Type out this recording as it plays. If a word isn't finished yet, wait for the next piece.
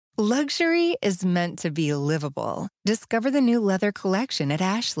Luxury is meant to be livable. Discover the new leather collection at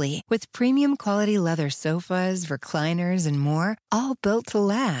Ashley with premium quality leather sofas, recliners, and more, all built to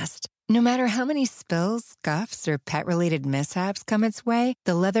last. No matter how many spills, scuffs, or pet-related mishaps come its way,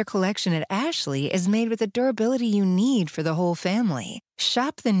 the leather collection at Ashley is made with the durability you need for the whole family.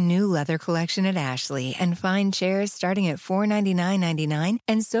 Shop the new leather collection at Ashley and find chairs starting at $499.99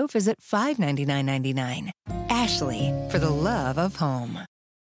 and sofas at $599.99. Ashley, for the love of home.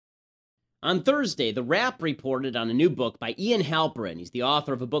 On Thursday, The Wrap reported on a new book by Ian Halperin. He's the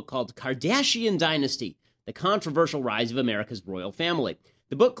author of a book called Kardashian Dynasty, The Controversial Rise of America's Royal Family.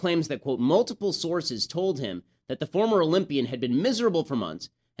 The book claims that, quote, multiple sources told him that the former Olympian had been miserable for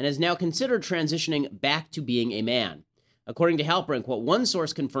months and has now considered transitioning back to being a man. According to Halperin, quote, one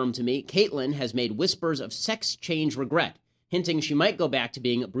source confirmed to me, Caitlyn has made whispers of sex change regret, hinting she might go back to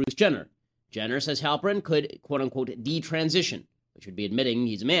being Bruce Jenner. Jenner, says Halperin, could, quote unquote, detransition, which would be admitting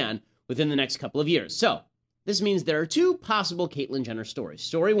he's a man, within the next couple of years. So, this means there are two possible Caitlyn Jenner stories.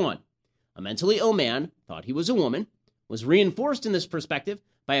 Story one, a mentally ill man thought he was a woman, was reinforced in this perspective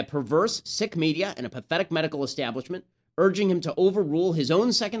by a perverse, sick media and a pathetic medical establishment, urging him to overrule his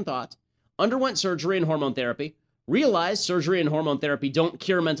own second thoughts, underwent surgery and hormone therapy, realized surgery and hormone therapy don't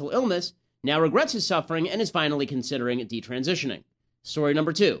cure mental illness, now regrets his suffering, and is finally considering detransitioning. Story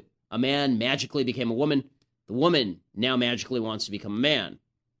number two, a man magically became a woman. The woman now magically wants to become a man.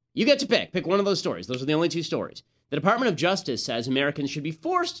 You get to pick one of those stories. Those are the only two stories. The Department of Justice says Americans should be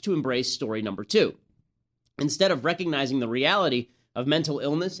forced to embrace story number two. Instead of recognizing the reality of mental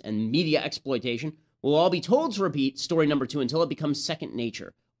illness and media exploitation, we'll all be told to repeat story number two until it becomes second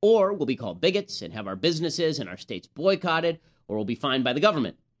nature. Or we'll be called bigots and have our businesses and our states boycotted, or we'll be fined by the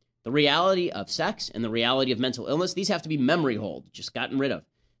government. The reality of sex and the reality of mental illness, these have to be memory hold, just gotten rid of.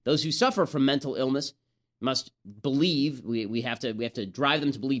 Those who suffer from mental illness must believe, we have to drive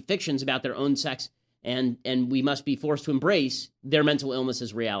them to believe fictions about their own sex, and we must be forced to embrace their mental illness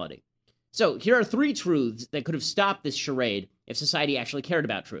as reality. So here are three truths that could have stopped this charade if society actually cared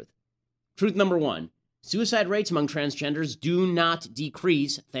about truth. Truth number one, suicide rates among transgenders do not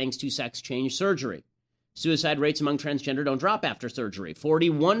decrease thanks to sex change surgery. Suicide rates among transgender don't drop after surgery.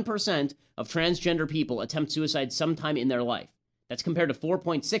 41% of transgender people attempt suicide sometime in their life. That's compared to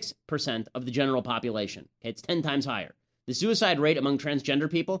 4.6% of the general population. Okay, it's 10 times higher. The suicide rate among transgender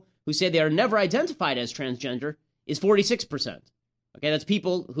people who say they are never identified as transgender is 46%. Okay, that's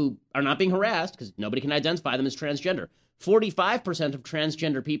people who are not being harassed because nobody can identify them as transgender. 45% of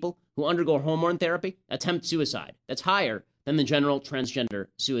transgender people who undergo hormone therapy attempt suicide. That's higher than the general transgender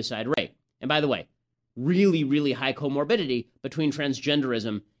suicide rate. And by the way, really, really high comorbidity between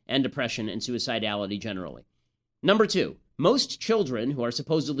transgenderism and depression and suicidality generally. Number two, most children who are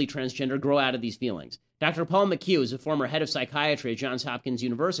supposedly transgender grow out of these feelings. Dr. Paul McHugh is a former head of psychiatry at Johns Hopkins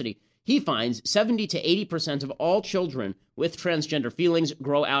University. He finds 70 to 80% of all children with transgender feelings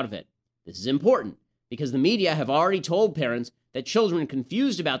grow out of it. This is important because the media have already told parents that children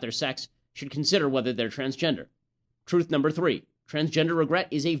confused about their sex should consider whether they're transgender. Truth number three, transgender regret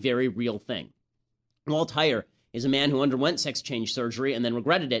is a very real thing. Walt Heyer is a man who underwent sex change surgery and then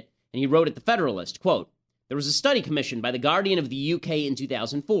regretted it, and he wrote at The Federalist, quote, there was a study commissioned by the Guardian of the UK in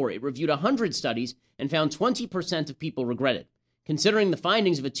 2004. It reviewed 100 studies and found 20% of people regretted. Considering the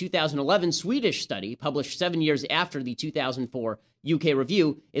findings of a 2011 Swedish study published 7 years after the 2004 UK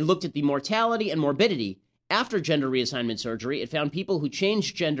review, it looked at the mortality and morbidity after gender reassignment surgery. It found people who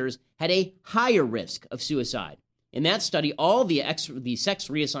changed genders had a higher risk of suicide. In that study, all the sex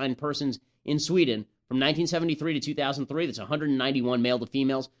reassigned persons in Sweden from 1973 to 2003, that's 191 male to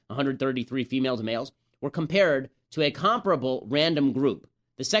females, 133 female to males, were compared to a comparable random group.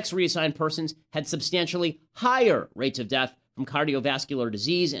 The sex reassigned persons had substantially higher rates of death from cardiovascular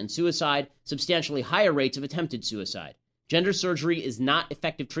disease and suicide, substantially higher rates of attempted suicide. Gender surgery is not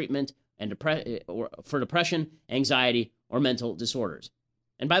effective treatment for depression, anxiety, or mental disorders.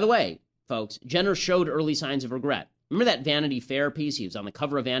 And by the way, folks, Jenner showed early signs of regret. Remember that Vanity Fair piece? He was on the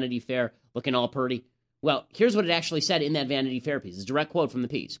cover of Vanity Fair looking all purty. Well, here's what it actually said in that Vanity Fair piece. It's a direct quote from the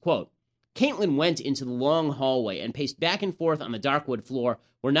piece. Quote, Caitlyn went into the long hallway and paced back and forth on the dark wood floor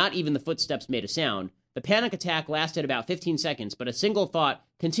where not even the footsteps made a sound. The panic attack lasted about 15 seconds, but a single thought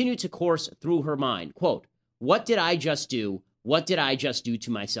continued to course through her mind. Quote, what did I just do? What did I just do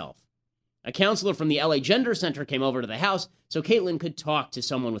to myself? A counselor from the LA Gender Center came over to the house so Caitlyn could talk to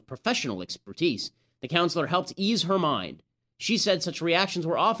someone with professional expertise. The counselor helped ease her mind. She said such reactions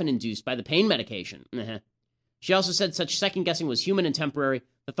were often induced by the pain medication. She also said such second-guessing was human and temporary.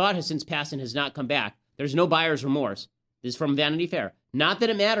 The thought has since passed and has not come back. There's no buyer's remorse. This is from Vanity Fair. Not that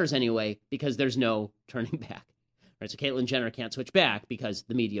it matters anyway, because there's no turning back. Right? So Caitlyn Jenner can't switch back because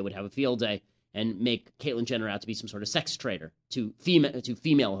the media would have a field day and make Caitlyn Jenner out to be some sort of sex traitor to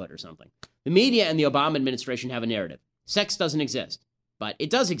femalehood or something. The media and the Obama administration have a narrative. Sex doesn't exist, but it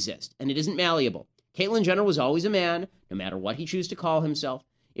does exist, and it isn't malleable. Caitlyn Jenner was always a man, no matter what he chooses to call himself.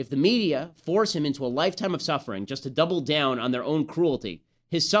 If the media force him into a lifetime of suffering just to double down on their own cruelty,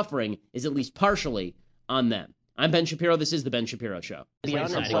 his suffering is at least partially on them. I'm Ben Shapiro. This is The Ben Shapiro Show.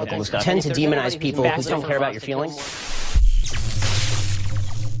 Tend to demonize people who don't care about your feelings.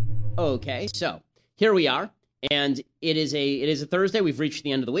 Okay, so here we are, and it is a Thursday. We've reached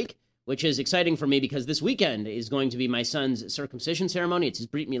the end of the week, which is exciting for me because this weekend is going to be my son's circumcision ceremony. It's his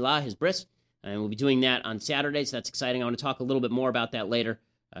Brit Milah, his bris, and we'll be doing that on Saturday, so that's exciting. I want to talk a little bit more about that later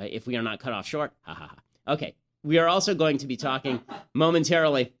if we are not cut off short. Ha ha ha. Okay, we are also going to be talking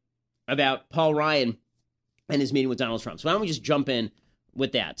momentarily about Paul Ryan and his meeting with Donald Trump. So why don't we just jump in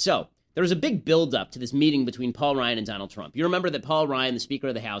with that? So there was a big buildup to this meeting between Paul Ryan and Donald Trump. You remember that Paul Ryan, the Speaker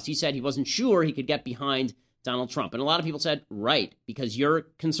of the House, he said he wasn't sure he could get behind Donald Trump. And a lot of people said, right, because you're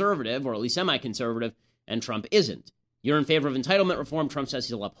conservative, or at least semi-conservative, and Trump isn't. You're in favor of entitlement reform. Trump says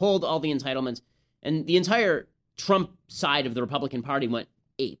he'll uphold all the entitlements. And the entire Trump side of the Republican Party went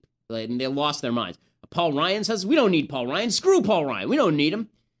ape. And they lost their minds. Paul Ryan says, we don't need Paul Ryan. Screw Paul Ryan. We don't need him.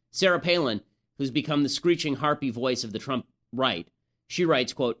 Sarah Palin, who's become the screeching harpy voice of the Trump right, she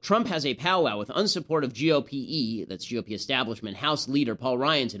writes, quote, Trump has a powwow with unsupportive GOP, that's GOP establishment, House leader Paul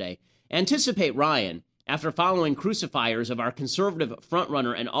Ryan today. Anticipate Ryan, after following crucifiers of our conservative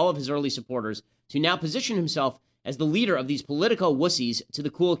frontrunner and all of his early supporters, to now position himself as the leader of these political wussies to the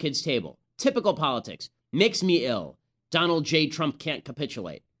cool kids table. Typical politics. Makes me ill. Donald J. Trump can't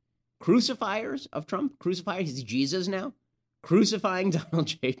capitulate. Crucifiers of Trump? Crucifiers? He's Jesus now? Crucifying Donald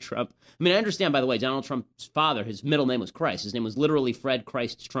J. Trump. I mean, I understand, by the way, Donald Trump's father, his middle name was Christ. His name was literally Fred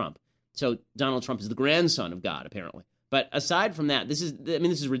Christ Trump. So Donald Trump is the grandson of God, apparently. But aside from that, this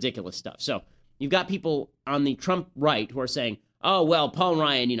is ridiculous stuff. So you've got people on the Trump right who are saying, oh, well, Paul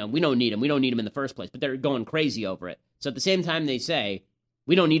Ryan, we don't need him. We don't need him in the first place. But they're going crazy over it. So at the same time they say,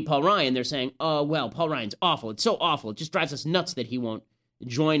 we don't need Paul Ryan, they're saying, oh, well, Paul Ryan's awful. It's so awful. It just drives us nuts that he won't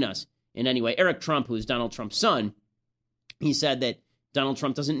join us in any way. Eric Trump, who is Donald Trump's son, he said that Donald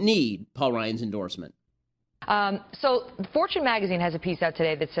Trump doesn't need Paul Ryan's endorsement. So Fortune magazine has a piece out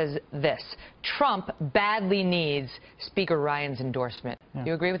today that says this: Trump badly needs Speaker Ryan's endorsement. Yeah. Do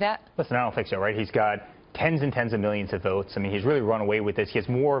you agree with that? Listen, I don't think so, right? He's got tens and tens of millions of votes. I mean, he's really run away with this. He has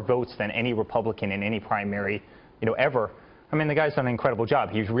more votes than any Republican in any primary, ever. I mean, the guy's done an incredible job.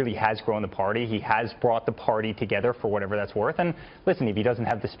 He really has grown the party. He has brought the party together for whatever that's worth. And listen, if he doesn't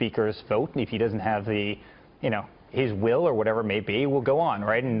have the Speaker's vote, and if he doesn't have the, his will or whatever it may be, will go on,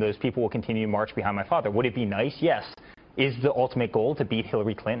 right? And those people will continue to march behind my father. Would it be nice? Yes. Is the ultimate goal to beat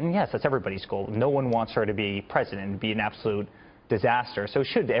Hillary Clinton? Yes, that's everybody's goal. No one wants her to be president and be an absolute disaster. So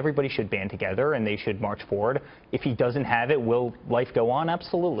everybody should band together and they should march forward. If he doesn't have it, will life go on?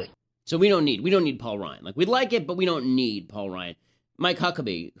 Absolutely. So we don't need Paul Ryan. Like, we'd like it, but we don't need Paul Ryan. Mike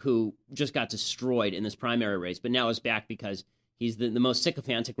Huckabee, who just got destroyed in this primary race, but now is back because he's the most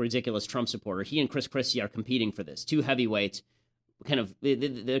sycophantic, ridiculous Trump supporter. He and Chris Christie are competing for this. Two heavyweights,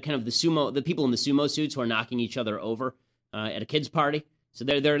 they're kind of the people in the sumo suits who are knocking each other over at a kid's party. So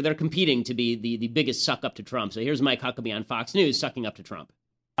they're competing to be the biggest suck up to Trump. So here's Mike Huckabee on Fox News sucking up to Trump.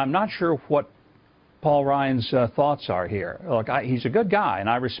 I'm not sure what Paul Ryan's thoughts are here. Look, he's a good guy, and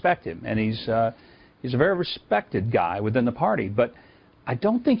I respect him, and he's a very respected guy within the party. But I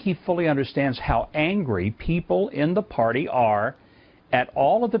don't think he fully understands how angry people in the party are at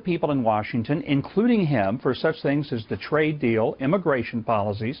all of the people in Washington, including him, for such things as the trade deal, immigration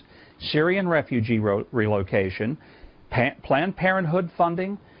policies, Syrian refugee relocation, Planned Parenthood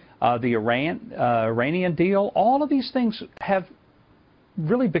funding, the Iranian deal. All of these things have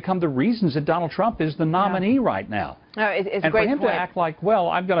really become the reasons that Donald Trump is the nominee right now. No, it's and a great for him point. to act like, well,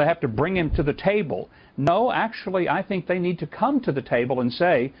 I'm going to have to bring him to the table. No, actually, I think they need to come to the table and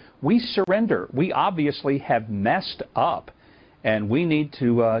say, we surrender. We obviously have messed up, and we need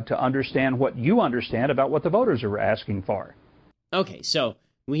to understand what you understand about what the voters are asking for. Okay, so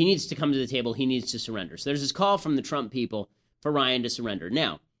he needs to come to the table. He needs to surrender. So there's this call from the Trump people for Ryan to surrender.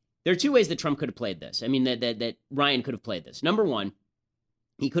 Now, there are two ways that Trump could have played this. I mean, that Ryan could have played this. Number one,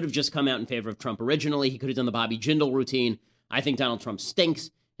 he could have just come out in favor of Trump originally. He could have done the Bobby Jindal routine. I think Donald Trump stinks,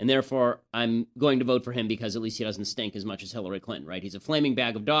 and therefore I'm going to vote for him because at least he doesn't stink as much as Hillary Clinton, right? He's a flaming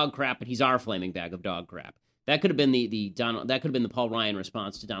bag of dog crap, but he's our flaming bag of dog crap. That could have been the Paul Ryan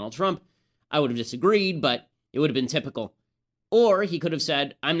response to Donald Trump. I would have disagreed, but it would have been typical. Or he could have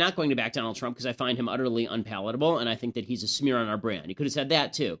said, I'm not going to back Donald Trump because I find him utterly unpalatable, and I think that he's a smear on our brand. He could have said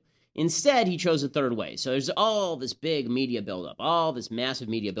that, too. Instead, he chose a third way. So there's all this big media buildup, all this massive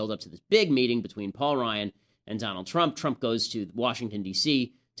media buildup to this big meeting between Paul Ryan and Donald Trump. Trump goes to Washington,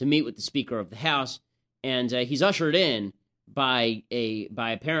 D.C. to meet with the Speaker of the House, and he's ushered in by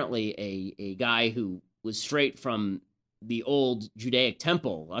apparently a guy who was straight from the old Judaic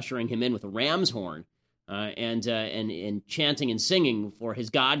temple, ushering him in with a ram's horn and chanting and singing for his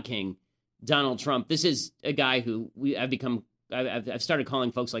God King, Donald Trump. This is a guy who I've started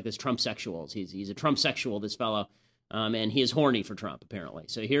calling folks like this Trump-sexuals. He's a Trump-sexual, this fellow, and he is horny for Trump, apparently.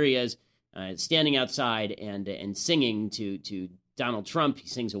 So here he is standing outside and singing to Donald Trump. He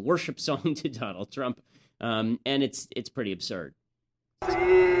sings a worship song to Donald Trump, and it's pretty absurd.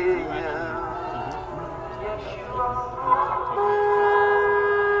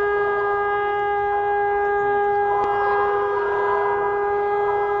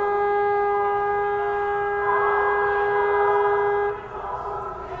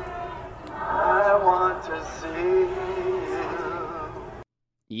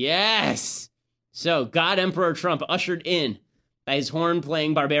 Yes! So, God Emperor Trump ushered in by his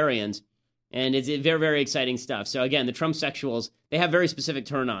horn-playing barbarians, and it's very, very exciting stuff. So, again, the Trump-sexuals, they have very specific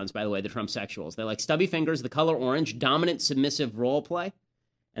turn-ons, by the way, the Trump-sexuals. They like stubby fingers, the color orange, dominant, submissive role play,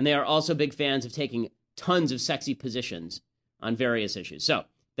 and they are also big fans of taking tons of sexy positions on various issues. So,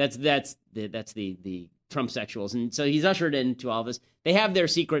 that's the Trump-sexuals, and so he's ushered into all this. They have their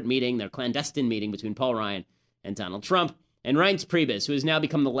secret meeting, their clandestine meeting between Paul Ryan and Donald Trump. And Reince Priebus, who has now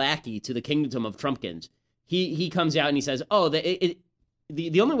become the lackey to the kingdom of Trumpkins, he comes out and he says,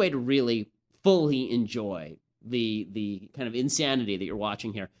 the only way to really fully enjoy the kind of insanity that you're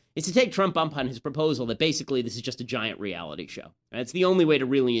watching here is to take Trump up on his proposal that basically this is just a giant reality show. It's the only way to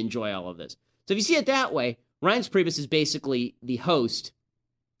really enjoy all of this. So if you see it that way, Reince Priebus is basically the host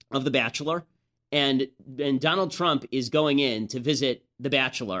of The Bachelor, and Donald Trump is going in to visit The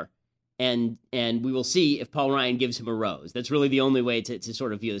Bachelor. And we will see if Paul Ryan gives him a rose. That's really the only way to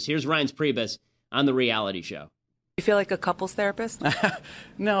sort of view this. Here's Reince Priebus on the reality show. You feel like a couples therapist?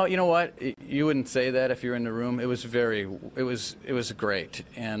 No, you know what? You wouldn't say that if you're in the room. It was great,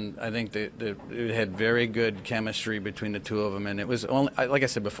 and I think that it had very good chemistry between the two of them. And it was only, like I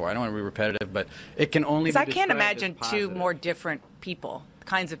said before, I don't want to be repetitive, but it can only be. Because I can't imagine two more different people,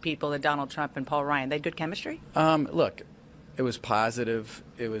 kinds of people than Donald Trump and Paul Ryan. They had good chemistry. Look. It was positive,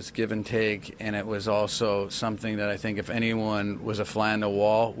 it was give and take, and it was also something that I think if anyone was a fly on the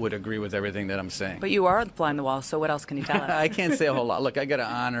wall would agree with everything that I'm saying. But you are a fly on the wall, so what else can you tell us? I can't say a whole lot. Look, I got to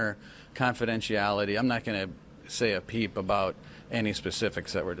honor confidentiality. I'm not going to say a peep about any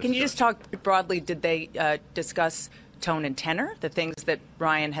specifics that were discussed. Can you just talk broadly, did they discuss tone and tenor, the things that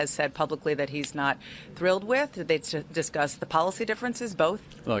Ryan has said publicly that he's not thrilled with? Did they discuss the policy differences, both?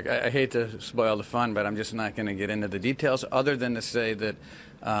 Look, I hate to spoil the fun, but I'm just not going to get into the details other than to say that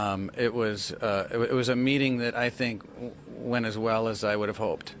it was a meeting that I think went as well as I would have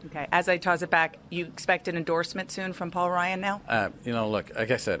hoped. Okay. As I toss it back, you expect an endorsement soon from Paul Ryan now? Look, like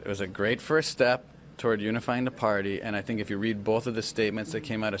I said, it was a great first step toward unifying the party, and I think if you read both of the statements that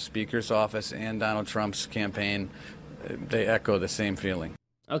came out of Speaker's office and Donald Trump's campaign, they echo the same feeling.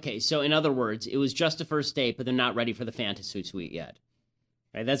 Okay, so in other words, it was just a first date, but they're not ready for the fantasy suite yet.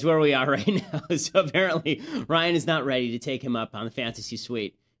 Right, that's where we are right now. So apparently, Ryan is not ready to take him up on the fantasy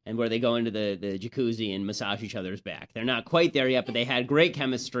suite and where they go into the jacuzzi and massage each other's back. They're not quite there yet, but they had great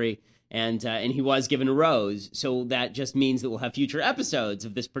chemistry, and he was given a rose. So that just means that we'll have future episodes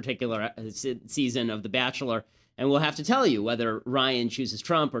of this particular season of The Bachelor, and we'll have to tell you whether Ryan chooses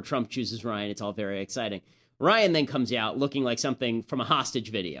Trump or Trump chooses Ryan. It's all very exciting. Ryan then comes out looking like something from a hostage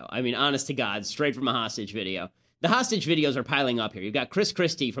video. I mean, honest to God, straight from a hostage video. The hostage videos are piling up here. You've got Chris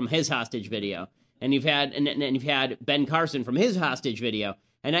Christie from his hostage video, and you've had Ben Carson from his hostage video,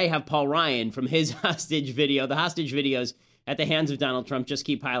 and now you have Paul Ryan from his hostage video. The hostage videos at the hands of Donald Trump just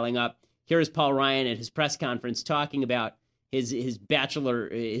keep piling up. Here's Paul Ryan at his press conference talking about his bachelor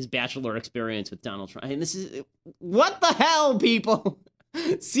experience with Donald Trump. And this is, what the hell, people?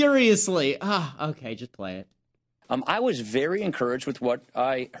 Seriously. Okay, just play it. I was very encouraged with what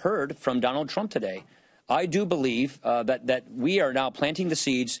I heard from Donald Trump today. I do believe that we are now planting the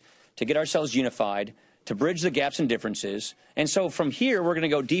seeds to get ourselves unified, to bridge the gaps and differences. And so from here, we're going to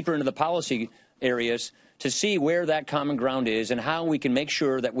go deeper into the policy areas to see where that common ground is and how we can make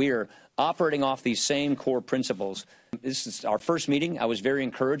sure that we are operating off these same core principles. This is our first meeting. I was very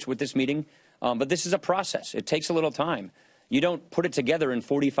encouraged with this meeting, but this is a process. It takes a little time. You don't put it together in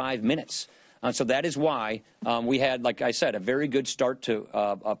 45 minutes. So that is why we had, like I said, a very good start to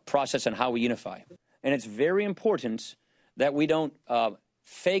a process on how we unify. And it's very important that we don't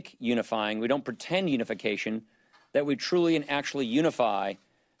fake unifying, we don't pretend unification, that we truly and actually unify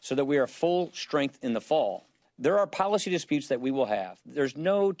so that we are full strength in the fall. There are policy disputes that we will have. There's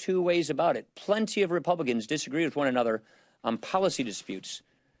no two ways about it. Plenty of Republicans disagree with one another on policy disputes,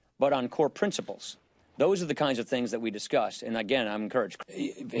 but on core principles. Those are the kinds of things that we discussed. And again, I'm encouraged.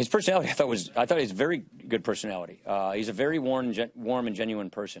 His personality, I thought he has very good personality. He's a very warm and genuine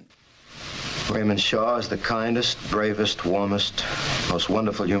person. Raymond Shaw is the kindest, bravest, warmest, most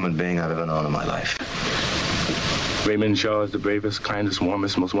wonderful human being I've ever known in my life. Raymond Shaw is the bravest, kindest,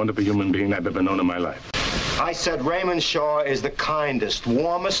 warmest, most wonderful human being I've ever known in my life. I said Raymond Shaw is the kindest,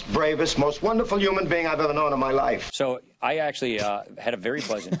 warmest, bravest, most wonderful human being I've ever known in my life. So I actually had a very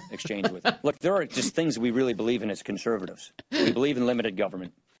pleasant exchange with him. Look, there are just things we really believe in as conservatives. We believe in limited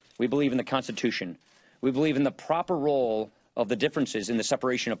government. We believe in the Constitution. We believe in the proper role of the differences in the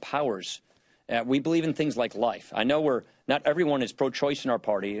separation of powers. We believe in things like life. I know not everyone is pro-choice in our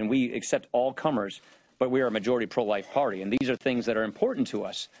party, and we accept all comers, but we are a majority pro-life party, and these are things that are important to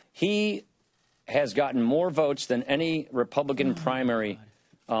us. He has gotten more votes than any Republican primary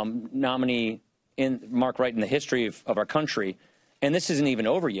nominee Mark Wright in the history of our country, and this isn't even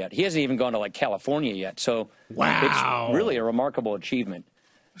over yet. He hasn't even gone to like California yet, so It's really a remarkable achievement.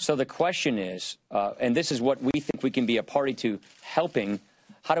 So the question is, and this is what we think we can be a party to helping,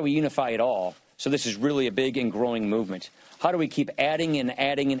 how do we unify it all? So this is really a big and growing movement. How do we keep adding and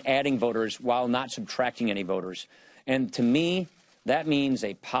adding and adding voters while not subtracting any voters? And to me, that means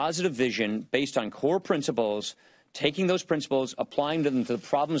a positive vision based on core principles, taking those principles, applying them to the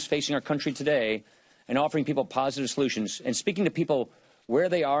problems facing our country today, and offering people positive solutions, and speaking to people where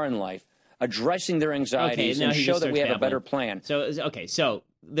they are in life, addressing their anxieties, and show that we have a better plan. So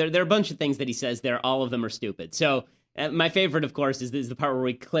there are a bunch of things that he says there. All of them are stupid. So my favorite, of course, is the part where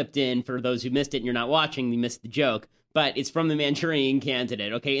we clipped in, for those who missed it and you're not watching, you missed the joke. But it's from the Manchurian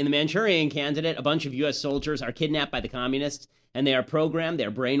Candidate. Okay, in the Manchurian Candidate, a bunch of U.S. soldiers are kidnapped by the communists, and they are programmed,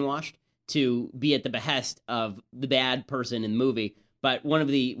 they're brainwashed to be at the behest of the bad person in the movie. But one of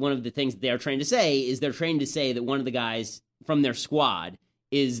the things that they're trained to say is they're trained to say that one of the guys from their squad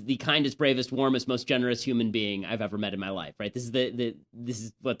is the kindest, bravest, warmest, most generous human being I've ever met in my life. Right? This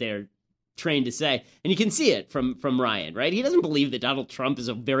is what they're trained to say, and you can see it from Ryan. Right? He doesn't believe that Donald Trump is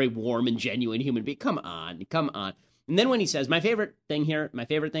a very warm and genuine human being. Come on. And then when he says, my favorite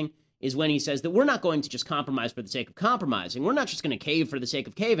thing is when he says that we're not going to just compromise for the sake of compromising. We're not just going to cave for the sake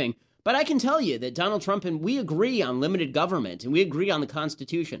of caving. But I can tell you that Donald Trump and we agree on limited government, and we agree on the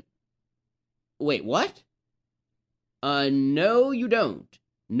Constitution. Wait, what? No, you don't.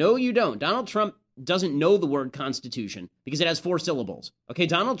 No, you don't. Donald Trump doesn't know the word Constitution because it has 4 syllables. Okay,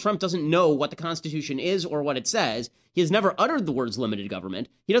 Donald Trump doesn't know what the Constitution is or what it says. He has never uttered the words limited government.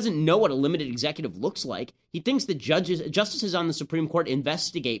 He doesn't know what a limited executive looks like. He thinks that justices on the Supreme Court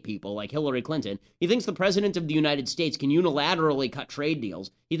investigate people like Hillary Clinton. He thinks the president of the United States can unilaterally cut trade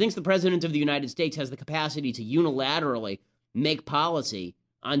deals. He thinks the president of the United States has the capacity to unilaterally make policy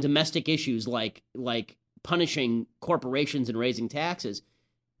on domestic issues like punishing corporations and raising taxes.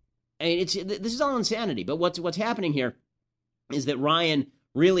 I mean, this is all insanity. But what's happening here is that Ryan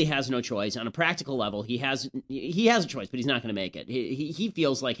really has no choice. On a practical level, he has a choice, but he's not going to make it. He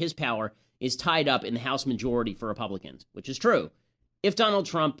feels like his power is tied up in the House majority for Republicans, which is true. If Donald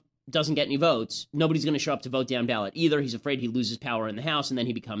Trump doesn't get any votes, nobody's going to show up to vote down ballot either. He's afraid he loses power in the House, and then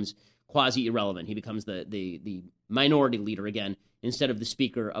he becomes quasi-irrelevant. He becomes the minority leader again instead of the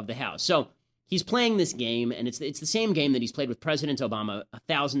Speaker of the House. So he's playing this game, and it's the same game that he's played with President Obama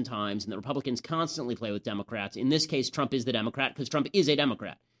 1,000 times, and the Republicans constantly play with Democrats. In this case, Trump is the Democrat because Trump is a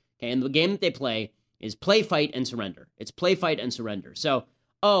Democrat. Okay, and the game that they play is play, fight, and surrender. It's play, fight, and surrender. So,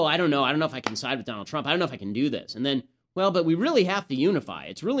 I don't know if I can side with Donald Trump. I don't know if I can do this. And then, but we really have to unify.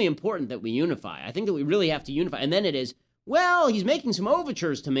 It's really important that we unify. I think that we really have to unify. And then it is, he's making some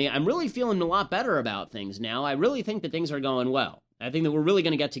overtures to me. I'm really feeling a lot better about things now. I really think that things are going well. I think that we're really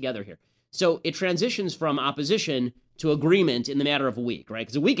going to get together here. So it transitions from opposition to agreement in the matter of a week, right?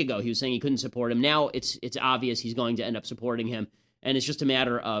 Because a week ago he was saying he couldn't support him. Now it's obvious he's going to end up supporting him. And it's just a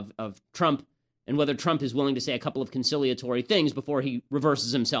matter of Trump and whether Trump is willing to say a couple of conciliatory things before he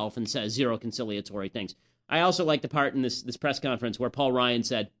reverses himself and says 0 conciliatory things. I also like the part in this press conference where Paul Ryan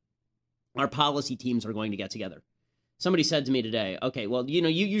said, our policy teams are going to get together. Somebody said to me today, okay, well,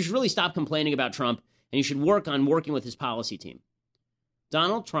 you should really stop complaining about Trump and you should work on working with his policy team.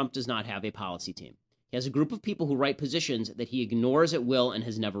 Donald Trump does not have a policy team. He has a group of people who write positions that he ignores at will and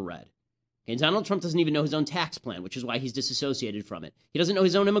has never read. Okay, Donald Trump doesn't even know his own tax plan, which is why he's disassociated from it. He doesn't know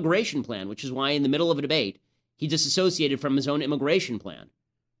his own immigration plan, which is why in the middle of a debate, he disassociated from his own immigration plan.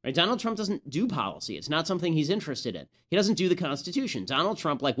 Right? Donald Trump doesn't do policy. It's not something he's interested in. He doesn't do the Constitution. Donald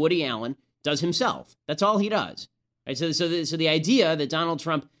Trump, like Woody Allen, does himself. That's all he does. Right? So the idea that Donald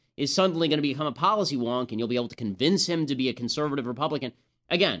Trump is suddenly going to become a policy wonk and you'll be able to convince him to be a conservative Republican.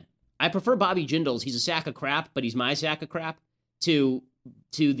 Again, I prefer Bobby Jindal's, he's a sack of crap, but he's my sack of crap, to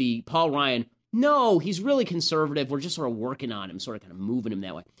the Paul Ryan, no, he's really conservative. We're just sort of working on him, sort of kind of moving him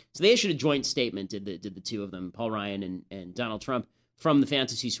that way. So they issued a joint statement, did the two of them, Paul Ryan and Donald Trump, from the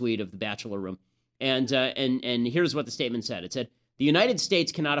fantasy suite of the Bachelor Room. And here's what the statement said. It said, the United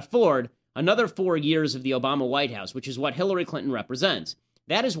States cannot afford another 4 years of the Obama White House, which is what Hillary Clinton represents.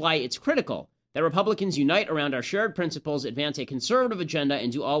 That is why it's critical that Republicans unite around our shared principles, advance a conservative agenda,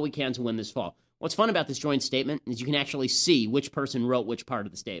 and do all we can to win this fall. What's fun about this joint statement is you can actually see which person wrote which part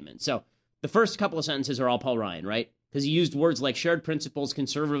of the statement. So the first couple of sentences are all Paul Ryan, right? Because he used words like shared principles,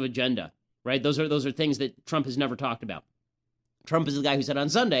 conservative agenda, right? Those are things that Trump has never talked about. Trump is the guy who said on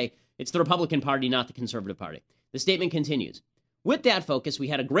Sunday, it's the Republican Party, not the Conservative Party. The statement continues. With that focus, we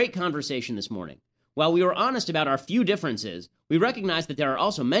had a great conversation this morning. While we were honest about our few differences, we recognized that there are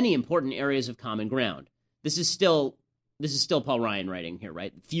also many important areas of common ground. This is still Paul Ryan writing here,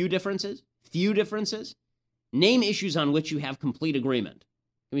 right? Few differences? Few differences? Name issues on which you have complete agreement.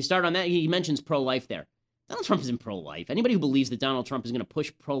 Can we start on that? He mentions pro-life there. Donald Trump isn't pro-life. Anybody who believes that Donald Trump is going to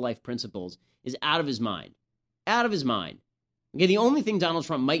push pro-life principles is out of his mind. Out of his mind. Okay, the only thing Donald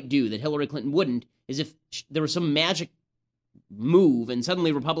Trump might do that Hillary Clinton wouldn't is if there was some magic move and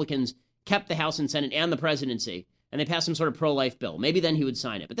suddenly Republicans kept the House and Senate and the presidency and they passed some sort of pro-life bill. Maybe then he would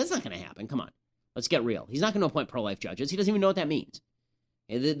sign it. But that's not going to happen. Come on. Let's get real. He's not going to appoint pro-life judges. He doesn't even know what that means.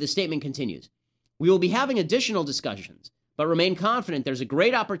 The statement continues. We will be having additional discussions, but remain confident there's a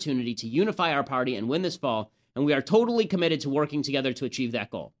great opportunity to unify our party and win this fall, and we are totally committed to working together to achieve that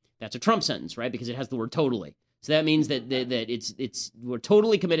goal. That's a Trump sentence, right? Because it has the word totally. So that means that we're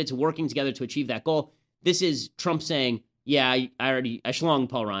totally committed to working together to achieve that goal. This is Trump saying, yeah, I schlonged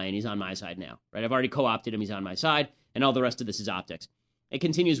Paul Ryan. He's on my side now, right? I've already co-opted him. He's on my side, and all the rest of this is optics. It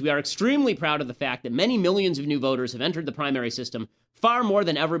continues, we are extremely proud of the fact that many millions of new voters have entered the primary system far more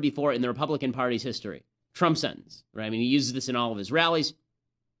than ever before in the Republican Party's history. Trump sentence, right? I mean, he uses this in all of his rallies.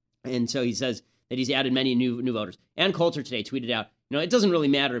 And so he says that he's added many new voters. Ann Coulter today tweeted out, it doesn't really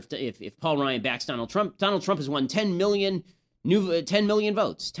matter if Paul Ryan backs Donald Trump. Donald Trump has won 10 million votes, 10 million,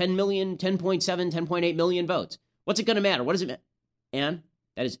 10.7, 10.8 million votes. What's it going to matter? What does it matter? And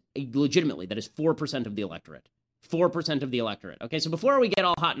that is 4% of the electorate. 4% of the electorate. Okay, so before we get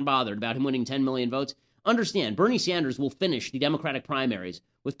all hot and bothered about him winning 10 million votes, understand Bernie Sanders will finish the Democratic primaries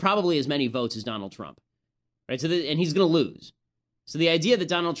with probably as many votes as Donald Trump. Right? And he's going to lose. So the idea that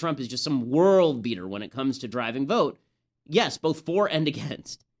Donald Trump is just some world beater when it comes to driving vote, yes, both for and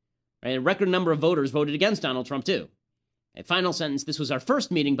against. Right? A record number of voters voted against Donald Trump, too. A final sentence, this was our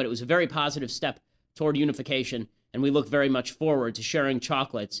first meeting, but it was a very positive step toward unification, and we look very much forward to sharing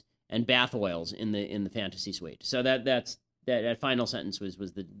chocolates and bath oils in the fantasy suite. So that final sentence was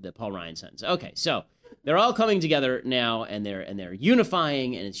the Paul Ryan sentence. Okay, so they're all coming together now, and they're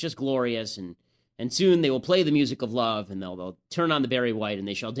unifying, and it's just glorious, and soon they will play the music of love, and they'll turn on the Barry White, and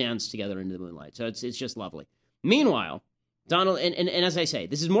they shall dance together into the moonlight. So it's just lovely. Meanwhile, Donald, and as I say,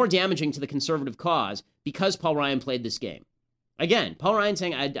 this is more damaging to the conservative cause because Paul Ryan played this game. Again, Paul Ryan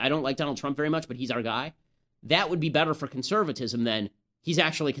saying, I don't like Donald Trump very much, but he's our guy. That would be better for conservatism than he's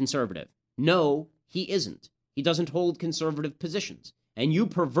actually conservative. No, he isn't. He doesn't hold conservative positions. And you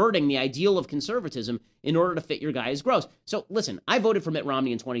perverting the ideal of conservatism in order to fit your guy is gross. So listen, I voted for Mitt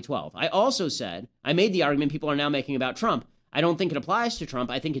Romney in 2012. I also said, I made the argument people are now making about Trump. I don't think it applies to Trump.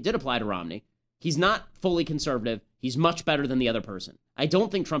 I think it did apply to Romney. He's not fully conservative. He's much better than the other person. I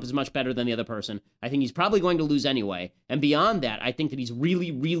don't think Trump is much better than the other person. I think he's probably going to lose anyway. And beyond that, I think that he's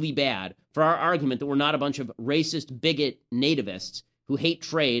really, really bad for our argument that we're not a bunch of racist, bigot nativists who hate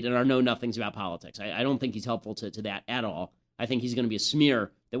trade and are know-nothings about politics. I don't think he's helpful to that at all. I think he's going to be a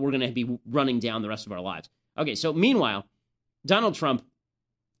smear that we're going to be running down the rest of our lives. Okay, so meanwhile, Donald Trump,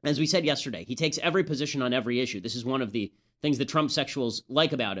 as we said yesterday, he takes every position on every issue. This is one of the things that Trump sexuals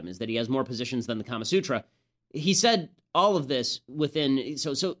like about him, is that he has more positions than the Kama Sutra. He said all of this within,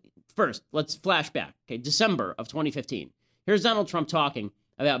 so first, let's flash back. Okay, December of 2015. Here's Donald Trump talking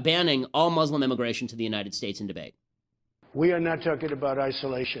about banning all Muslim immigration to the United States in debate. We are not talking about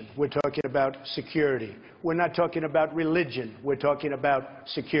isolation. We're talking about security. We're not talking about religion. We're talking about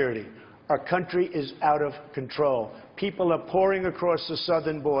security. Our country is out of control. People are pouring across the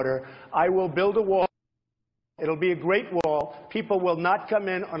southern border. I will build a wall. It'll be a great wall. People will not come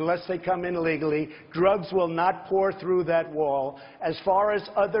in unless they come in legally. Drugs will not pour through that wall. As far as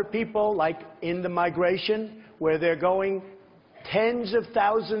other people, like in the migration, where they're going, tens of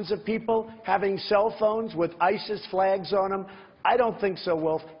thousands of people having cell phones with ISIS flags on them, I don't think so,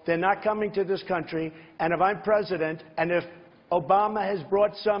 Wolf. They're not coming to this country. And if I'm president, and if Obama has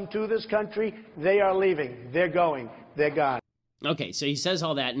brought some to this country, they are leaving. They're going. They're gone. Okay, so he says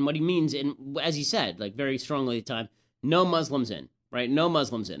all that, and what he means, and as he said, like very strongly at the time, no Muslims in, right? No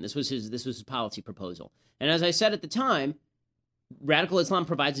Muslims in. This was his policy proposal. And as I said at the time, radical Islam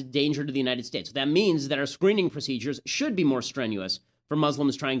provides a danger to the United States. That means that our screening procedures should be more strenuous for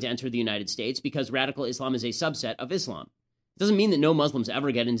Muslims trying to enter the United States because radical Islam is a subset of Islam. It doesn't mean that no Muslims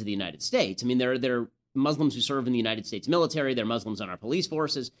ever get into the United States. I mean, there are Muslims who serve in the United States military. There are Muslims on our police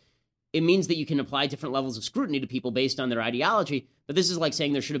forces. It means that you can apply different levels of scrutiny to people based on their ideology, but this is like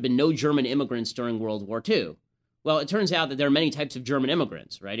saying there should have been no German immigrants during World War II. Well, it turns out that there are many types of German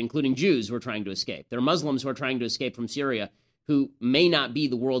immigrants, right, including Jews who are trying to escape. There are Muslims who are trying to escape from Syria who may not be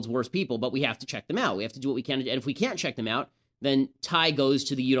the world's worst people, but we have to check them out. We have to do what we can. And if we can't check them out, then tie goes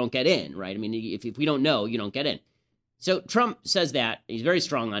to the you don't get in, right? I mean, if we don't know, you don't get in. So Trump says that. He's very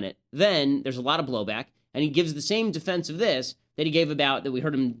strong on it. Then there's a lot of blowback, and he gives the same defense of this that he gave that we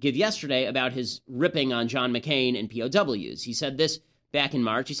heard him give yesterday about his ripping on John McCain and POWs. He said this back in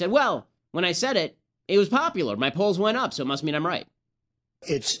March. He said, well, when I said it, it was popular. My polls went up, so it must mean I'm right.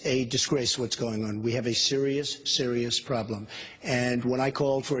 It's a disgrace what's going on. We have a serious, serious problem. And when I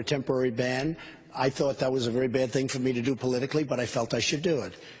called for a temporary ban, I thought that was a very bad thing for me to do politically, but I felt I should do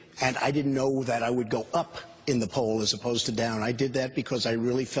it. And I didn't know that I would go up in the poll as opposed to down. I did that because I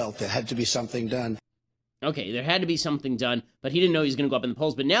really felt there had to be something done. Okay, there had to be something done, but he didn't know he was going to go up in the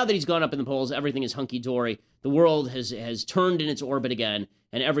polls. But now that he's gone up in the polls, everything is hunky-dory. The world has turned in its orbit again,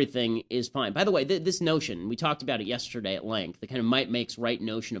 and everything is fine. By the way, this notion, we talked about it yesterday at length, the kind of might makes right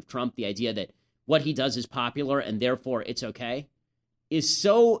notion of Trump, the idea that what he does is popular and therefore it's okay, is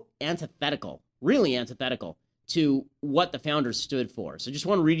so antithetical, really antithetical, to what the founders stood for. So I just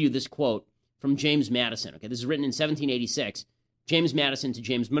want to read you this quote from James Madison. Okay, this is written in 1786. James Madison to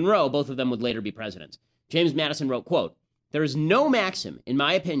James Monroe, both of them would later be presidents. James Madison wrote, quote, "There is no maxim, in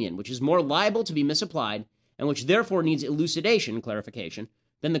my opinion, which is more liable to be misapplied and which therefore needs elucidation, clarification,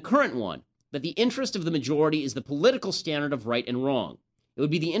 than the current one, that the interest of the majority is the political standard of right and wrong. It would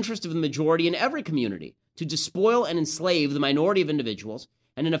be the interest of the majority in every community to despoil and enslave the minority of individuals,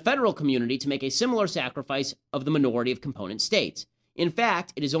 and in a federal community to make a similar sacrifice of the minority of component states. In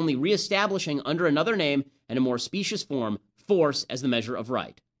fact, it is only reestablishing under another name and a more specious form force as the measure of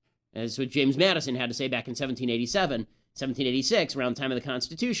right." And that's what James Madison had to say back in 1787, 1786, around the time of the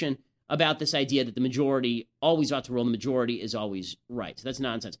Constitution, about this idea that the majority always ought to rule and the majority is always right. So that's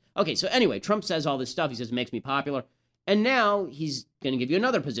nonsense. Okay, so anyway, Trump says all this stuff. He says it makes me popular. And now he's going to give you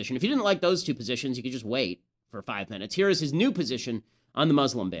another position. If you didn't like those two positions, you could just wait for 5 minutes. Here is his new position on the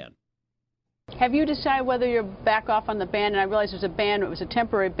Muslim ban. Have you decided whether you're back off on the ban? And I realize there's a ban, it was a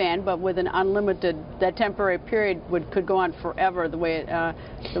temporary ban, but with an unlimited, that temporary period could go on forever the way.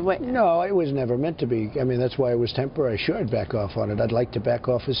 No, it was never meant to be. I mean, that's why it was temporary. Sure, I'd back off on it. I'd like to back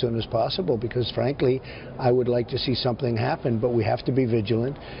off as soon as possible because, frankly, I would like to see something happen, but we have to be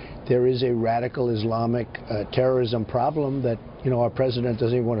vigilant. There is a radical Islamic terrorism problem that, our president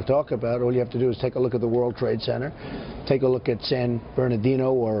doesn't even want to talk about. All you have to do is take a look at the World Trade Center, take a look at San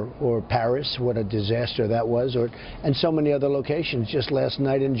Bernardino or Paris, what a disaster that was, and so many other locations. Just last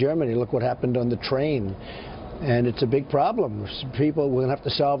night in Germany, look what happened on the train. And it's a big problem. We're going to have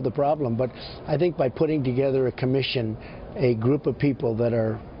to solve the problem. But I think by putting together a commission, a group of people that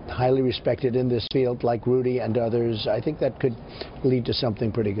are highly respected in this field, like Rudy and others, I think that could lead to something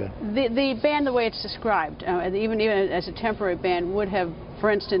pretty good. The ban, the way it's described, even as a temporary ban, would have, for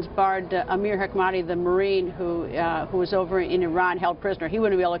instance, barred Amir Hekmati, the Marine who was over in Iran, held prisoner. He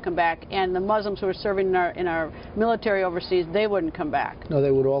wouldn't be able to come back. And the Muslims who are serving in our military overseas, they wouldn't come back. No,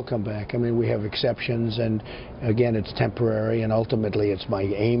 they would all come back. I mean, we have exceptions, and again, it's temporary, and ultimately it's my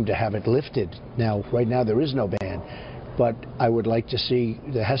aim to have it lifted. Now, right now, there is no ban. But I would like to see,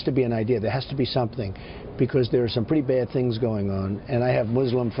 there has to be an idea, there has to be something, because there are some pretty bad things going on. And I have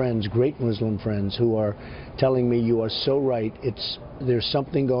Muslim friends, great Muslim friends, who are telling me, you are so right, there's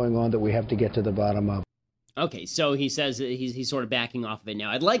something going on that we have to get to the bottom of. Okay, so he says that he's sort of backing off of it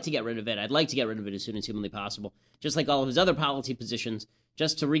now. I'd like to get rid of it. I'd like to get rid of it as soon as humanly possible, just like all of his other policy positions.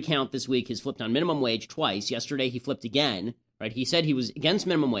 Just to recount this week, he's flipped on minimum wage twice. Yesterday, he flipped again. Right? He said he was against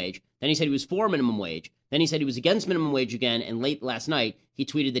minimum wage. Then he said he was for minimum wage. Then he said he was against minimum wage again. And late last night, he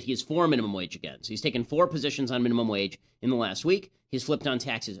tweeted that he is for minimum wage again. So he's taken 4 positions on minimum wage in the last week. He's flipped on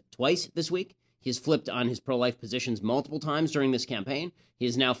taxes twice this week. He's flipped on his pro-life positions multiple times during this campaign. He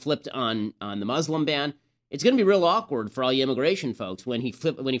has now flipped on the Muslim ban. It's going to be real awkward for all you immigration folks when he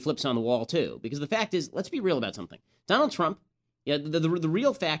flips on the wall, too. Because the fact is, let's be real about something. Donald Trump Yeah, the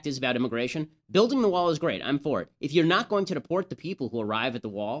real fact is about immigration, building the wall is great. I'm for it. If you're not going to deport the people who arrive at the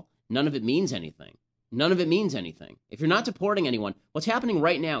wall, none of it means anything. None of it means anything. If you're not deporting anyone, what's happening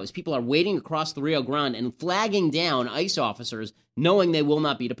right now is people are waiting across the Rio Grande and flagging down ICE officers knowing they will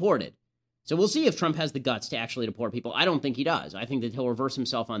not be deported. So we'll see if Trump has the guts to actually deport people. I don't think he does. I think that he'll reverse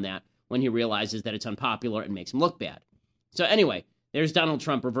himself on that when he realizes that it's unpopular and makes him look bad. So anyway, there's Donald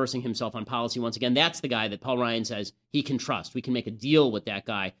Trump reversing himself on policy once again. That's the guy that Paul Ryan says he can trust. We can make a deal with that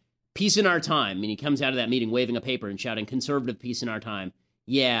guy. Peace in our time. I mean, he comes out of that meeting waving a paper and shouting, conservative peace in our time.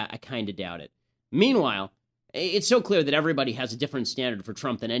 Yeah, I kind of doubt it. Meanwhile, it's so clear that everybody has a different standard for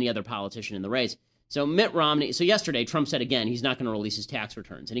Trump than any other politician in the race. So Mitt Romney, so yesterday Trump said again he's not going to release his tax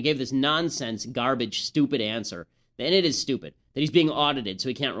returns. And he gave this nonsense, garbage, stupid answer. And it is stupid that he's being audited so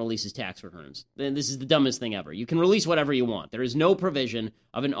he can't release his tax returns. And this is the dumbest thing ever. You can release whatever you want. There is no provision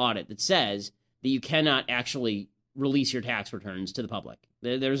of an audit that says that you cannot actually release your tax returns to the public.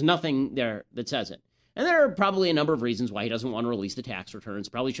 There's nothing there that says it. And there are probably a number of reasons why he doesn't want to release the tax returns.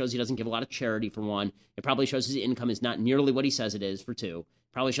 It probably shows he doesn't give a lot of charity, for one. It probably shows his income is not nearly what he says it is, for two.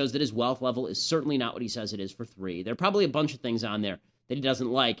 It probably shows that his wealth level is certainly not what he says it is, for three. There are probably a bunch of things on there that he doesn't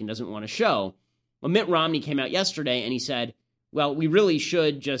like and doesn't want to show. Well, Mitt Romney came out yesterday and he said, well, we really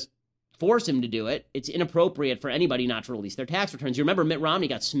should just force him to do it. It's inappropriate for anybody not to release their tax returns. You remember Mitt Romney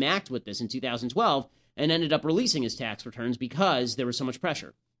got smacked with this in 2012 and ended up releasing his tax returns because there was so much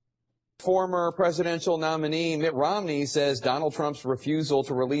pressure. Former presidential nominee Mitt Romney says Donald Trump's refusal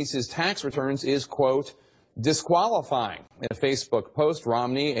to release his tax returns is, quote, disqualifying. In a Facebook post,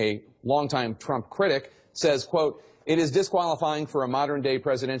 Romney, a longtime Trump critic, says, quote, it is disqualifying for a modern-day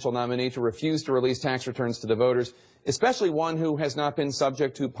presidential nominee to refuse to release tax returns to the voters, especially one who has not been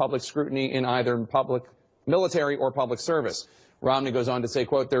subject to public scrutiny in either public, military or public service. Romney goes on to say,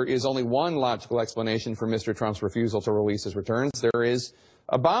 quote, there is only one logical explanation for Mr. Trump's refusal to release his returns. There is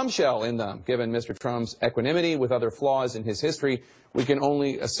a bombshell in them. Given Mr. Trump's equanimity with other flaws in his history, we can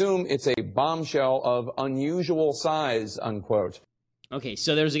only assume it's a bombshell of unusual size, unquote. Okay,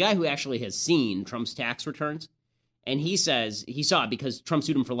 so there's a guy who actually has seen Trump's tax returns, and he says he saw it because Trump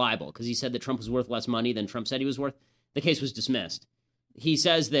sued him for libel, because he said that Trump was worth less money than Trump said he was worth. The case was dismissed. He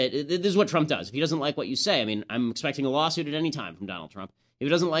says that this is what Trump does. If he doesn't like what you say, I mean, I'm expecting a lawsuit at any time from Donald Trump. If he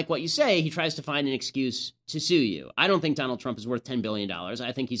doesn't like what you say, he tries to find an excuse to sue you. I don't think Donald Trump is worth $10 billion.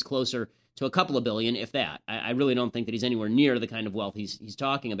 I think he's closer to a couple of billion, if that. I really don't think that he's anywhere near the kind of wealth he's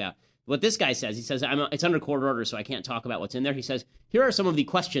talking about. What this guy says, he says, it's under court order, so I can't talk about what's in there. He says, here are some of the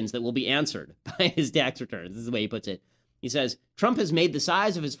questions that will be answered by his tax returns. This is the way he puts it. He says, Trump has made the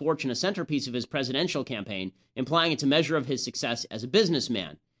size of his fortune a centerpiece of his presidential campaign, implying it's a measure of his success as a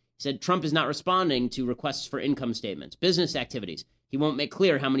businessman. He said Trump is not responding to requests for income statements, business activities. He won't make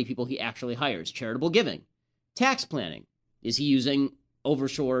clear how many people he actually hires. Charitable giving. Tax planning. Is he using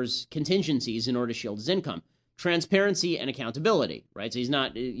overshores contingencies in order to shield his income? Transparency and accountability, right? So he's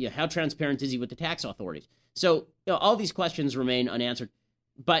not, how transparent is he with the tax authorities? So all these questions remain unanswered.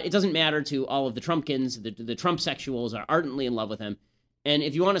 But it doesn't matter to all of the Trumpkins. The Trump sexuals are ardently in love with him. And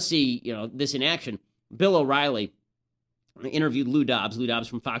if you want to see, this in action, Bill O'Reilly interviewed Lou Dobbs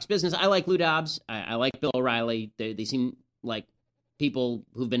from Fox Business. I like Lou Dobbs. I like Bill O'Reilly. They seem like people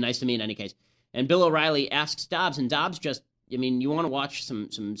who've been nice to me in any case. And Bill O'Reilly asks Dobbs, and Dobbs just, you want to watch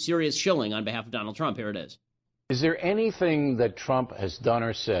some serious shilling on behalf of Donald Trump. Here it is. Is there anything that Trump has done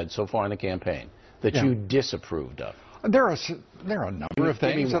or said so far in the campaign that you disapproved of? There are a number of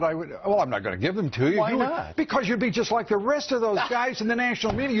things that I would. Well, I'm not going to give them to you. Why not? Because you'd be just like the rest of those guys in the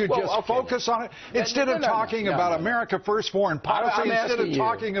national media. You'd just focus on it instead of talking about America First foreign policy. Instead of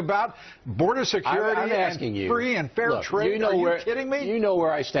talking about border security and free and fair trade. Are you kidding me? You know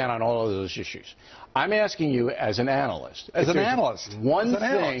where I stand on all of those issues. I'm asking you as an analyst. As an analyst. One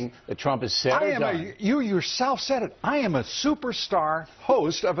thing that Trump has said or done. You yourself said it. I am a superstar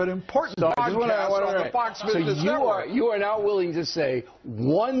host of an important podcast on the Fox Business Network. You are now willing to say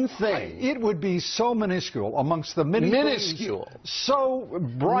one thing. It would be so minuscule amongst the many minuscule. Things so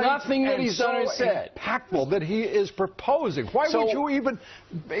bright. Nothing that he's done or said. Impactful that he is proposing. Why would you even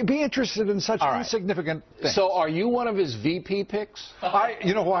be interested in such insignificant things? So are you one of his VP picks?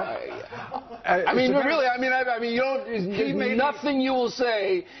 You know what? He made nothing you will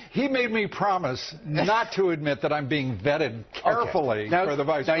say. He made me promise not to admit that I'm being vetted carefully for the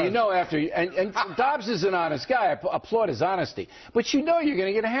vice president. And Dobbs is an honest guy. I applaud his honesty. But you're going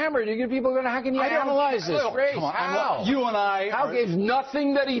to get hammered. People are going to, how can you analyze this? How? You and I. If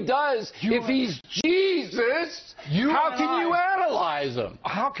nothing that he does, if he's Jesus, how can you analyze him?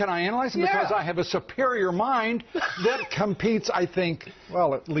 How can I analyze him? Because I have a superior mind that competes, I think,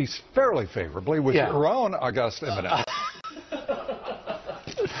 well, at least fairly favorably with your own august eminence.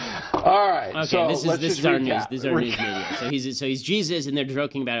 All right. Okay, so this is our news. recap. This is our news media. So he's Jesus, and they're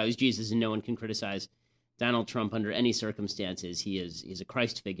joking about how he's Jesus, and no one can criticize Donald Trump under any circumstances. He's a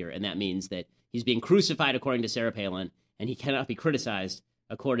Christ figure, and that means that he's being crucified according to Sarah Palin, and he cannot be criticized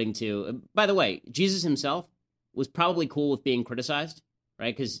according to. By the way, Jesus himself was probably cool with being criticized,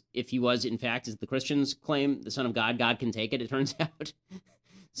 right? Because if he was, in fact, as the Christians claim, the Son of God, God can take it. It turns out.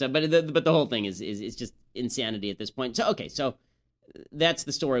 So, but the whole thing is just insanity at this point. So that's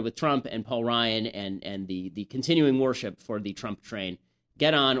the story with Trump and Paul Ryan and the continuing worship for the Trump train.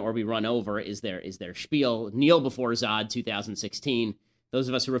 Get on or be run over is their spiel. Kneel before Zod 2016. Those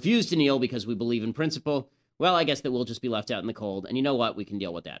of us who refuse to kneel because we believe in principle, well, I guess that we'll just be left out in the cold. And you know what? We can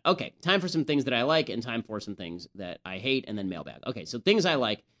deal with that. Okay, time for some things that I like and time for some things that I hate, and then mailbag. Okay, so things I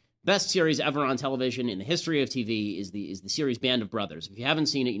like. Best series ever on television in the history of TV is the series Band of Brothers. If you haven't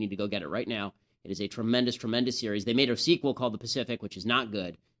seen it, you need to go get it right now. It is a tremendous, tremendous series. They made a sequel called The Pacific, which is not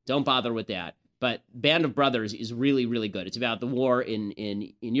good. Don't bother with that. But Band of Brothers is really, really good. It's about the war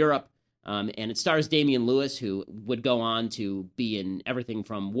in Europe, and it stars Damian Lewis, who would go on to be in everything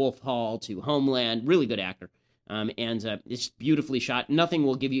from Wolf Hall to Homeland. Really good actor. And it's beautifully shot. Nothing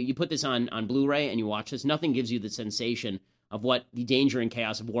will give you... You put this on Blu-ray and you watch this, nothing gives you the sensation of what the danger and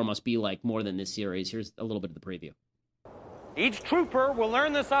chaos of war must be like more than this series. Here's a little bit of the preview. Each trooper will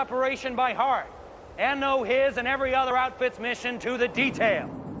learn this operation by heart and know his and every other outfit's mission to the detail.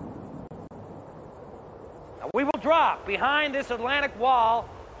 Now, we will drop behind this Atlantic wall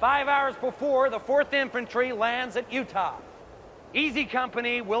 5 hours before the 4th Infantry lands at Utah. Easy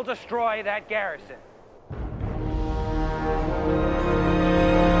Company will destroy that garrison.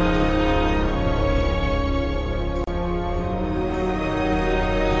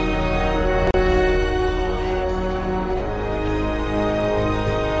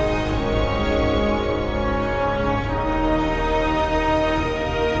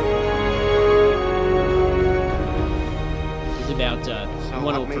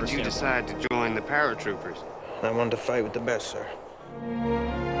 What made you decide to join the paratroopers? I wanted to fight with the best, sir.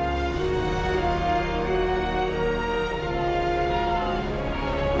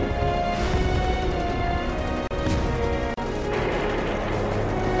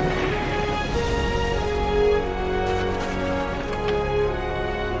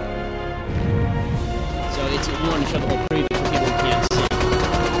 So it's, if you want to show the whole preview for people who can't see,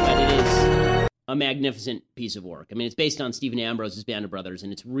 but it is a magnificent piece of work. I mean, it's based on Stephen Ambrose's Band of Brothers,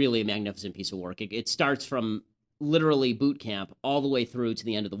 and it's really a magnificent piece of work. It starts from literally boot camp all the way through to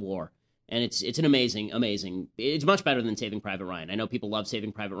the end of the war, and it's an amazing. It's much better than Saving Private Ryan. I know people love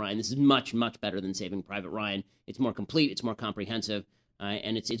Saving Private Ryan. This is much better than Saving Private Ryan. It's more complete. It's more comprehensive,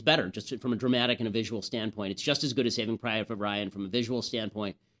 and it's better just from a dramatic and a visual standpoint. It's just as good as Saving Private Ryan from a visual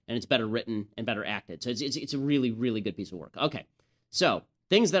standpoint, and it's better written and better acted. So it's a really good piece of work. Okay, so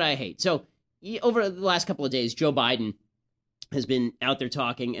things that I hate. So over the last couple of days, Joe Biden has been out there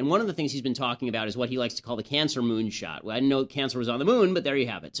talking, and one of the things he's been talking about is what he likes to call the cancer moonshot. Well, I didn't know cancer was on the moon, but there you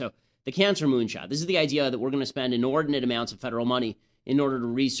have it. So the cancer moonshot. This is the idea that we're going to spend inordinate amounts of federal money in order to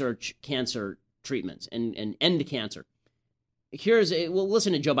research cancer treatments and end cancer. We'll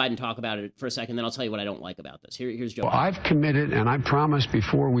listen to Joe Biden talk about it for a second, then I'll tell you what I don't like about this. Here's Joe Biden. I've committed, and I promise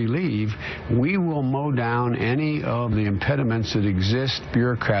before we leave, we will mow down any of the impediments that exist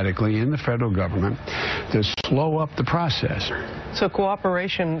bureaucratically in the federal government to slow up the process. So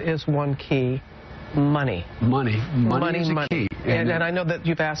cooperation is one key. Money is a key. And I know that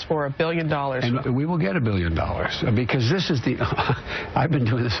you've asked for $1 billion. And we will get $1 billion because this is I've been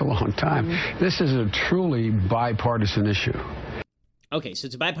doing this a long time. This is a truly bipartisan issue. Okay, so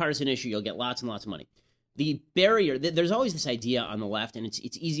it's a bipartisan issue. You'll get lots and lots of money. The barrier, there's always this idea on the left, and it's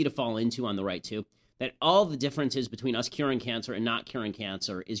easy to fall into on the right too, that all the differences between us curing cancer and not curing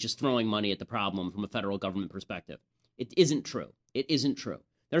cancer is just throwing money at the problem from a federal government perspective. It isn't true. It isn't true.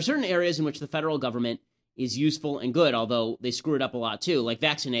 There are certain areas in which the federal government is useful and good, although they screw it up a lot too, like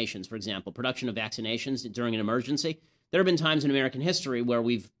vaccinations, for example, production of vaccinations during an emergency. There have been times in American history where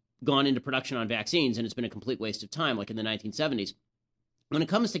we've gone into production on vaccines and it's been a complete waste of time, like in the 1970s. When it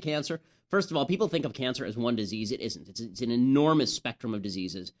comes to cancer, first of all, people think of cancer as one disease. It isn't. It's an enormous spectrum of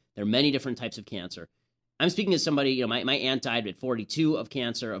diseases. There are many different types of cancer. I'm speaking as somebody, my aunt died at 42 of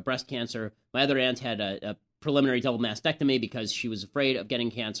cancer, of breast cancer. My other aunt had a preliminary double mastectomy because she was afraid of getting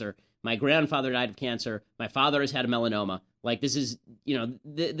cancer. My grandfather died of cancer. My father has had a melanoma. Like, this is,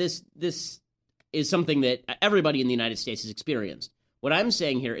 this is something that everybody in the United States has experienced. What I'm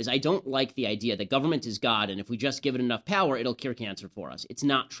saying here is I don't like the idea that government is God, and if we just give it enough power, it'll cure cancer for us. It's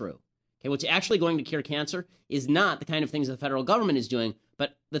not true. Okay, what's actually going to cure cancer is not the kind of things the federal government is doing,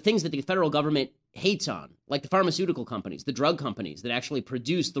 but the things that the federal government hates on, like the pharmaceutical companies, the drug companies that actually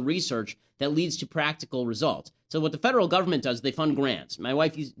produce the research that leads to practical results. So what the federal government does, they fund grants. My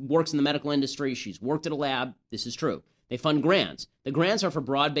wife works in the medical industry. She's worked at a lab. This is true. They fund grants. The grants are for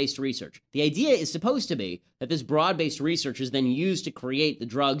broad-based research. The idea is supposed to be that this broad-based research is then used to create the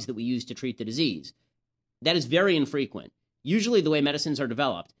drugs that we use to treat the disease. That is very infrequent. Usually the way medicines are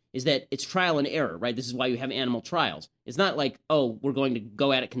developed is that it's trial and error, right? This is why you have animal trials. It's not like, oh, we're going to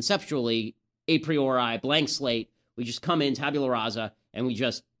go at it conceptually, a priori, blank slate. We just come in, tabula rasa, and we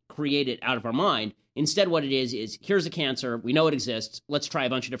just create it out of our mind. Instead, what it is here's a cancer. We know it exists. Let's try a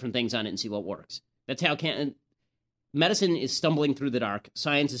bunch of different things on it and see what works. That's how medicine is stumbling through the dark.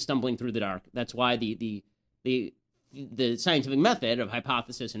 Science is stumbling through the dark. That's why the scientific method of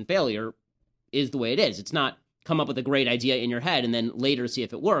hypothesis and failure is the way it is. It's not come up with a great idea in your head and then later see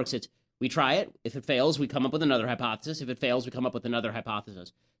if it works. It's we try it. If it fails, we come up with another hypothesis. If it fails, we come up with another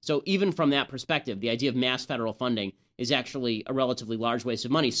hypothesis. So even from that perspective, the idea of mass federal funding is actually a relatively large waste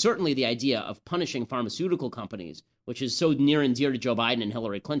of money. Certainly the idea of punishing pharmaceutical companies, which is so near and dear to Joe Biden and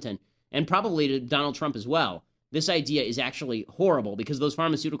Hillary Clinton, and probably to Donald Trump as well. This idea is actually horrible because those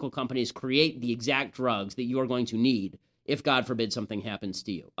pharmaceutical companies create the exact drugs that you are going to need if, God forbid, something happens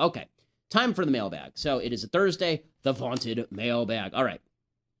to you. Okay, time for the mailbag. So it is a Thursday, the vaunted mailbag. All right.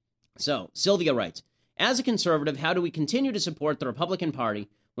 So Sylvia writes, as a conservative, how do we continue to support the Republican Party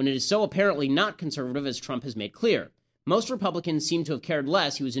when it is so apparently not conservative as Trump has made clear? Most Republicans seem to have cared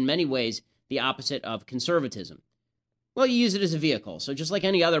less. He was in many ways the opposite of conservatism. Well, you use it as a vehicle. So just like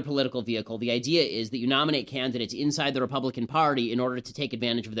any other political vehicle, the idea is that you nominate candidates inside the Republican Party in order to take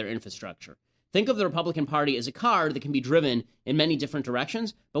advantage of their infrastructure. Think of the Republican Party as a car that can be driven in many different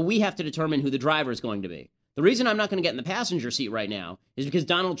directions, but we have to determine who the driver is going to be. The reason I'm not going to get in the passenger seat right now is because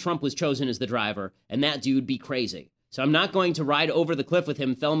Donald Trump was chosen as the driver, and that dude be crazy. So I'm not going to ride over the cliff with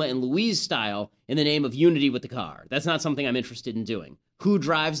him Thelma and Louise style in the name of unity with the car. That's not something I'm interested in doing. Who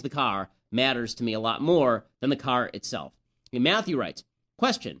drives the car matters to me a lot more than the car itself. And Matthew writes,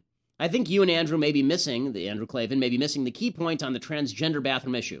 question, I think you and Andrew may be missing, Andrew Klavan may be missing the key point on the transgender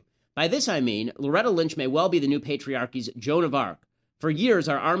bathroom issue. By this I mean, Loretta Lynch may well be the new patriarchy's Joan of Arc. For years,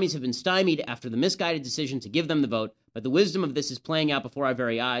 our armies have been stymied after the misguided decision to give them the vote, but the wisdom of this is playing out before our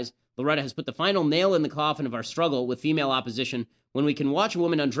very eyes. Loretta has put the final nail in the coffin of our struggle with female opposition. When we can watch a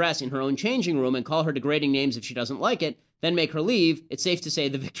woman undress in her own changing room and call her degrading names if she doesn't like it, then make her leave, it's safe to say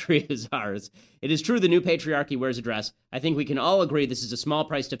the victory is ours. It is true the new patriarchy wears a dress. I think we can all agree this is a small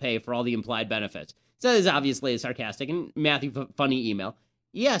price to pay for all the implied benefits. So this is obviously a sarcastic and Matthew funny email.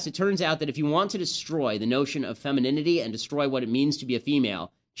 Yes, it turns out that if you want to destroy the notion of femininity and destroy what it means to be a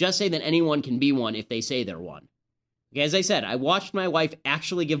female, just say that anyone can be one if they say they're one. Okay, as I said, I watched my wife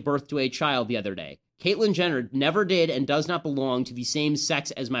actually give birth to a child the other day. Caitlyn Jenner never did and does not belong to the same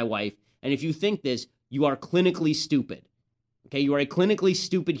sex as my wife, and if you think this, you are clinically stupid. Okay, you are a clinically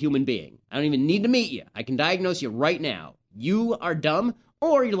stupid human being. I don't even need to meet you. I can diagnose you right now. You are dumb,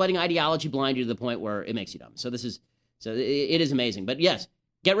 or you're letting ideology blind you to the point where it makes you dumb. So it is amazing. But yes,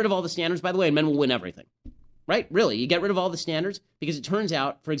 get rid of all the standards, by the way, and men will win everything. Right? Really, you get rid of all the standards because it turns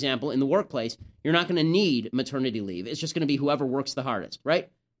out, for example, in the workplace, you're not going to need maternity leave. It's just going to be whoever works the hardest, right?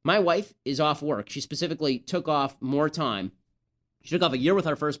 My wife is off work. She specifically took off more time. She took off a year with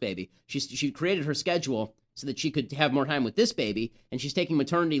our first baby. She created her schedule so that she could have more time with this baby, and she's taking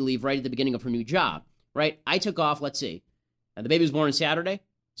maternity leave right at the beginning of her new job, right? I took off, let's see, the baby was born on Saturday,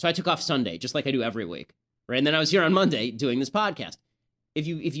 so I took off Sunday, just like I do every week, right? And then I was here on Monday doing this podcast. If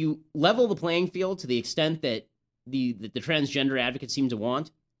you level the playing field to the extent that the transgender advocates seem to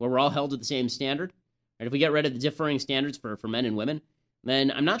want, where we're all held to the same standard, right? If we get rid of the differing standards for men and women, then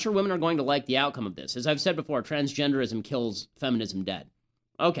I'm not sure women are going to like the outcome of this. As I've said before, transgenderism kills feminism dead.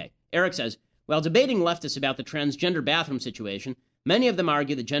 Okay, Eric says, while debating leftists about the transgender bathroom situation, many of them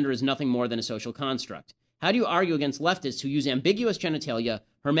argue that gender is nothing more than a social construct. How do you argue against leftists who use ambiguous genitalia,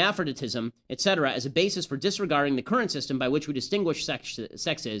 hermaphroditism, etc. as a basis for disregarding the current system by which we distinguish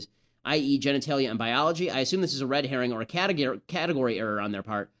sexes, i.e. genitalia and biology? I assume this is a red herring or a category error on their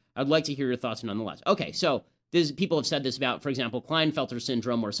part. I'd like to hear your thoughts nonetheless. Okay, so people have said this about, for example, Klinefelter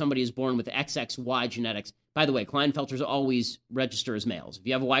syndrome, where somebody is born with XXY genetics. By the way, Klinefelters always register as males. If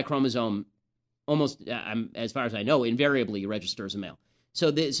you have a Y chromosome, almost, as far as I know, invariably you register as a male. So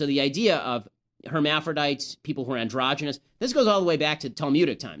the idea of hermaphrodites, people who are androgynous, this goes all the way back to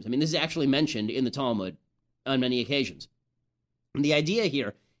Talmudic times. I mean, this is actually mentioned in the Talmud on many occasions. And the idea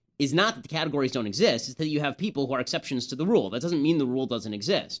here is not that the categories don't exist, it's that you have people who are exceptions to the rule. That doesn't mean the rule doesn't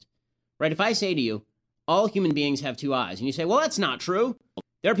exist, right? If I say to you, all human beings have two eyes, and you say, well, that's not true.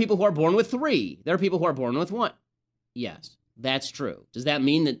 There are people who are born with 3. There are people who are born with 1. Yes, that's true. Does that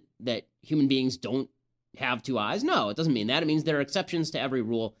mean that human beings don't have 2 eyes? No, it doesn't mean that. It means there are exceptions to every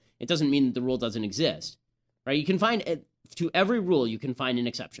rule. It doesn't mean that the rule doesn't exist, right? You can find, to every rule, you can find an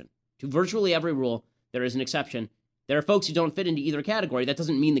exception. To virtually every rule, there is an exception. There are folks who don't fit into either category. That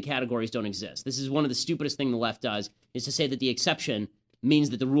doesn't mean the categories don't exist. This is one of the stupidest things the left does, is to say that the exception means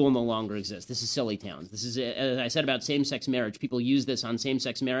that the rule no longer exists. This is silly towns. This is, as I said about same-sex marriage, people use this on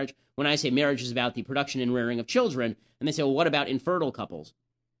same-sex marriage. When I say marriage is about the production and rearing of children, and they say, well, what about infertile couples?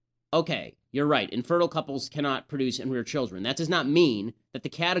 Okay, you're right. Infertile couples cannot produce and rear children. That does not mean that the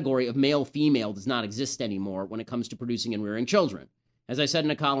category of male-female does not exist anymore when it comes to producing and rearing children. As I said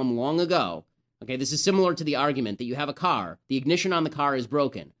in a column long ago, okay, this is similar to the argument that you have a car, the ignition on the car is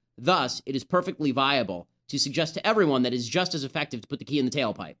broken. Thus, it is perfectly viable to suggest to everyone that it is just as effective to put the key in the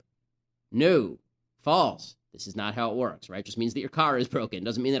tailpipe. No, false. This is not how it works, right? It just means that your car is broken. It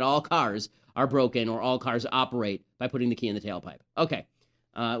doesn't mean that all cars are broken or all cars operate by putting the key in the tailpipe. Okay,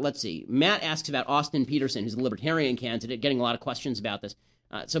 let's see. Matt asks about Austin Peterson, who's a libertarian candidate, getting a lot of questions about this.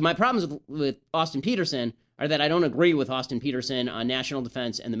 So my problems with Austin Peterson are that I don't agree with Austin Peterson on national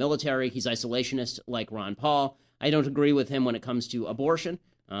defense and the military. He's isolationist like Ron Paul. I don't agree with him when it comes to abortion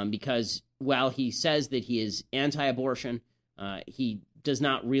because while he says that he is anti-abortion, he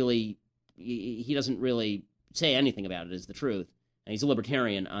doesn't really say anything about it as the truth. And he's a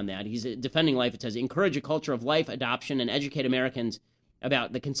libertarian on that. He's defending life. It says, encourage a culture of life, adoption, and educate Americans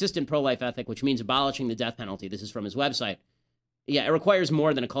about the consistent pro-life ethic, which means abolishing the death penalty. This is from his website. Yeah, it requires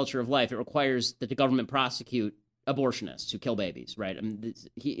more than a culture of life. It requires that the government prosecute abortionists who kill babies, right? I mean,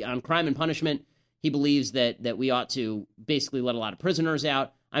 on crime and punishment, he believes that we ought to basically let a lot of prisoners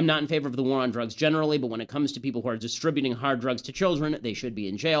out. I'm not in favor of the war on drugs generally, but when it comes to people who are distributing hard drugs to children, they should be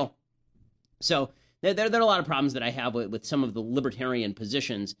in jail. So there are a lot of problems that I have with some of the libertarian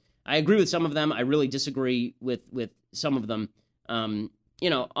positions. I agree with some of them. I really disagree with some of them.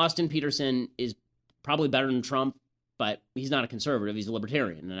 Austin Peterson is probably better than Trump, but he's not a conservative. He's a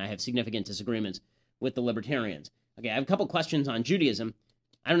libertarian, and I have significant disagreements with the libertarians. Okay, I have a couple questions on Judaism.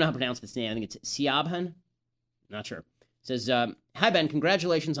 I don't know how to pronounce this name. I think it's Siabhan. Not sure. It says, hi, Ben.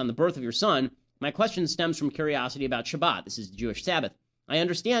 Congratulations on the birth of your son. My question stems from curiosity about Shabbat. This is the Jewish Sabbath. I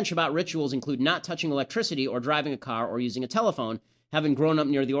understand Shabbat rituals include not touching electricity or driving a car or using a telephone, having grown up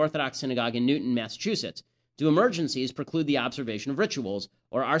near the Orthodox synagogue in Newton, Massachusetts. Do emergencies preclude the observation of rituals,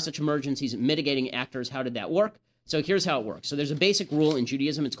 or are such emergencies mitigating actors? How did that work? So here's how it works. So there's a basic rule in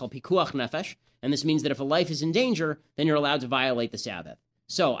Judaism. It's called pikuach nefesh, and this means that if a life is in danger, then you're allowed to violate the Sabbath.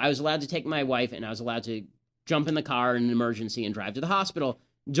 So I was allowed to take my wife, and I was allowed to jump in the car in an emergency and drive to the hospital.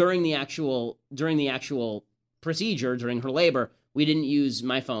 During the actual procedure, during her labor, we didn't use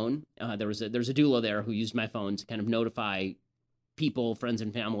my phone. There's a doula there who used my phone to kind of notify people, friends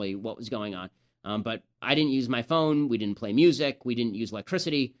and family, what was going on. But I didn't use my phone. We didn't play music. We didn't use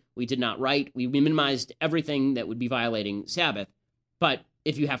electricity. We did not write. We minimized everything that would be violating Sabbath. But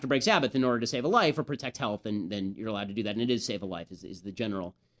if you have to break Sabbath in order to save a life or protect health, then you're allowed to do that. And it is save a life is the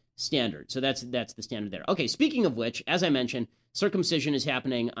general standard. So that's the standard there. Okay, speaking of which, as I mentioned, circumcision is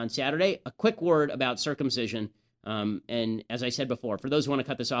happening on Saturday. A quick word about circumcision. And as I said before, for those who want to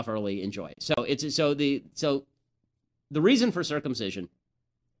cut this off early, enjoy. So the reason for circumcision,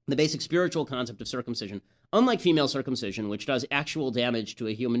 the basic spiritual concept of circumcision, unlike female circumcision, which does actual damage to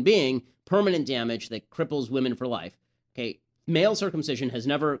a human being, permanent damage that cripples women for life. Okay, male circumcision has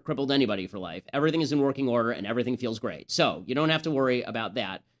never crippled anybody for life. Everything is in working order and everything feels great. So you don't have to worry about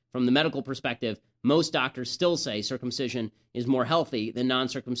that. From the medical perspective, most doctors still say circumcision is more healthy than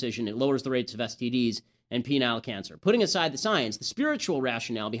non-circumcision. It lowers the rates of STDs and penile cancer. Putting aside the science, the spiritual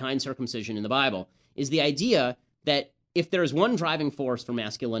rationale behind circumcision in the Bible is the idea that if there is one driving force for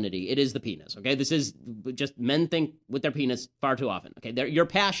masculinity, it is the penis, okay? This is just men think with their penis far too often, okay? Your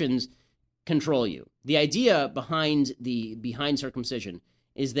passions control you. The idea behind circumcision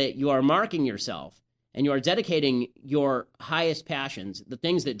is that you are marking yourself and you are dedicating your highest passions, the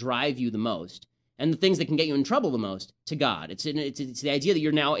things that drive you the most, and the things that can get you in trouble the most, to God. It's the idea that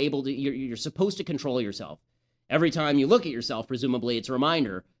you're now able to, you're supposed to control yourself. Every time you look at yourself, presumably, it's a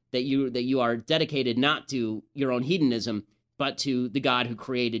reminder that you are dedicated not to your own hedonism, but to the God who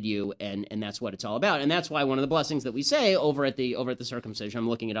created you, and that's what it's all about. And that's why one of the blessings that we say over at the circumcision, I'm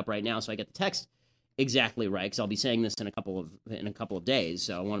looking it up right now so I get the text exactly right, because I'll be saying this in a couple of days,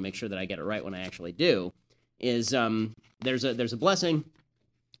 so I want to make sure that I get it right when I actually do, is there's a blessing,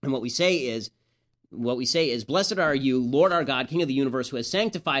 and what we say is, blessed are you, Lord our God, King of the universe, who has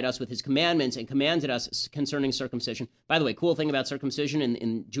sanctified us with his commandments and commanded us concerning circumcision. By the way, cool thing about circumcision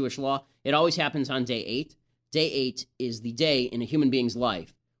in Jewish law, it always happens on day 8. day 8 is the day in a human being's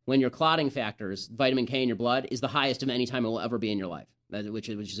life when your clotting factors, vitamin K in your blood, is the highest of any time it will ever be in your life, which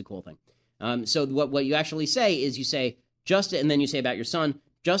is a cool thing. So what you actually say is you say, and then you say about your son,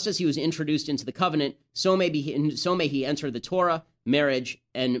 just as he was introduced into the covenant, so may he enter the Torah, marriage,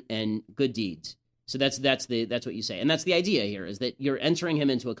 and good deeds. So that's what you say. And that's the idea here, is that you're entering him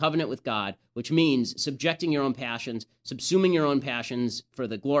into a covenant with God, which means subjecting your own passions, subsuming your own passions for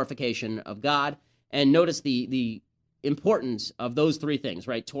the glorification of God. And notice the importance of those three things,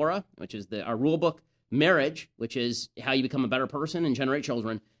 right? Torah, which is our rule book, marriage, which is how you become a better person and generate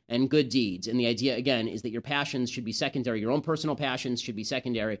children, and good deeds. And the idea, again, is that your passions should be secondary. Your own personal passions should be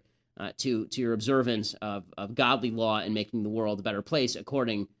secondary to your observance of godly law and making the world a better place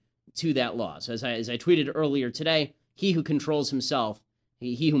according to that law. So as I tweeted earlier today, he who controls himself,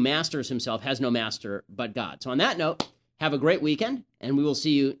 he who masters himself has no master but God. So on that note, have a great weekend, and we will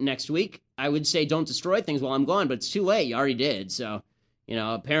see you next week. I would say don't destroy things while I'm gone, but it's too late. You already did. So,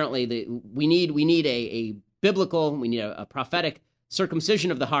 apparently we need a biblical, we need a prophetic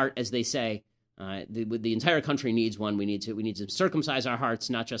circumcision of the heart, as they say. The entire country needs one. We need to circumcise our hearts,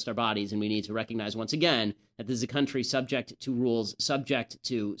 not just our bodies, and we need to recognize once again that this is a country subject to rules, subject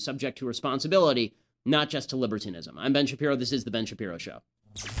to responsibility, not just to libertinism. I'm Ben Shapiro. This is The Ben Shapiro Show.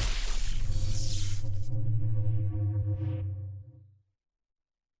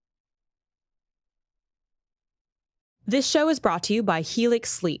 This show is brought to you by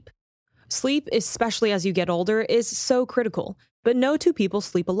Helix Sleep. Sleep, especially as you get older, is so critical, but no two people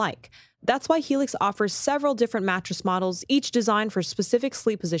sleep alike. That's why Helix offers several different mattress models, each designed for specific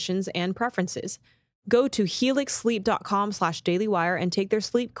sleep positions and preferences. Go to helixsleep.com/dailywire and take their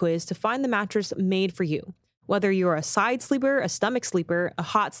sleep quiz to find the mattress made for you. Whether you're a side sleeper, a stomach sleeper, a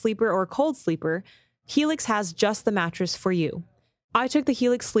hot sleeper, or a cold sleeper, Helix has just the mattress for you. I took the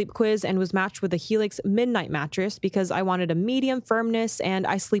Helix sleep quiz and was matched with a Helix Midnight mattress because I wanted a medium firmness and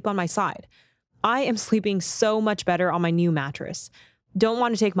I sleep on my side. I am sleeping so much better on my new mattress. Don't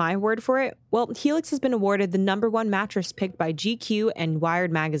want to take my word for it? Well, Helix has been awarded the #1 mattress picked by GQ and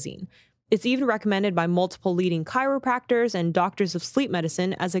Wired magazine. It's even recommended by multiple leading chiropractors and doctors of sleep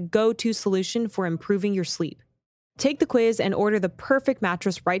medicine as a go-to solution for improving your sleep. Take the quiz and order the perfect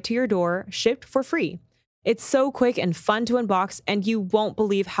mattress right to your door, shipped for free. It's so quick and fun to unbox, and you won't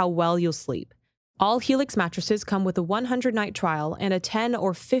believe how well you'll sleep. All Helix mattresses come with a 100-night trial and a 10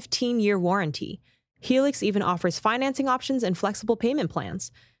 or 15-year warranty. Helix even offers financing options and flexible payment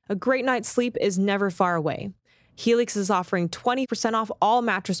plans. A great night's sleep is never far away. Helix is offering 20% off all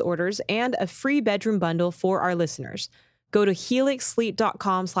mattress orders and a free bedroom bundle for our listeners. Go to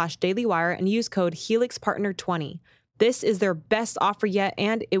helixsleep.com/dailywire and use code HelixPartner20. This is their best offer yet,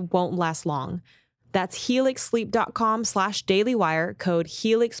 and it won't last long. That's helixsleep.com/dailywire, code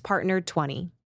HelixPartner20.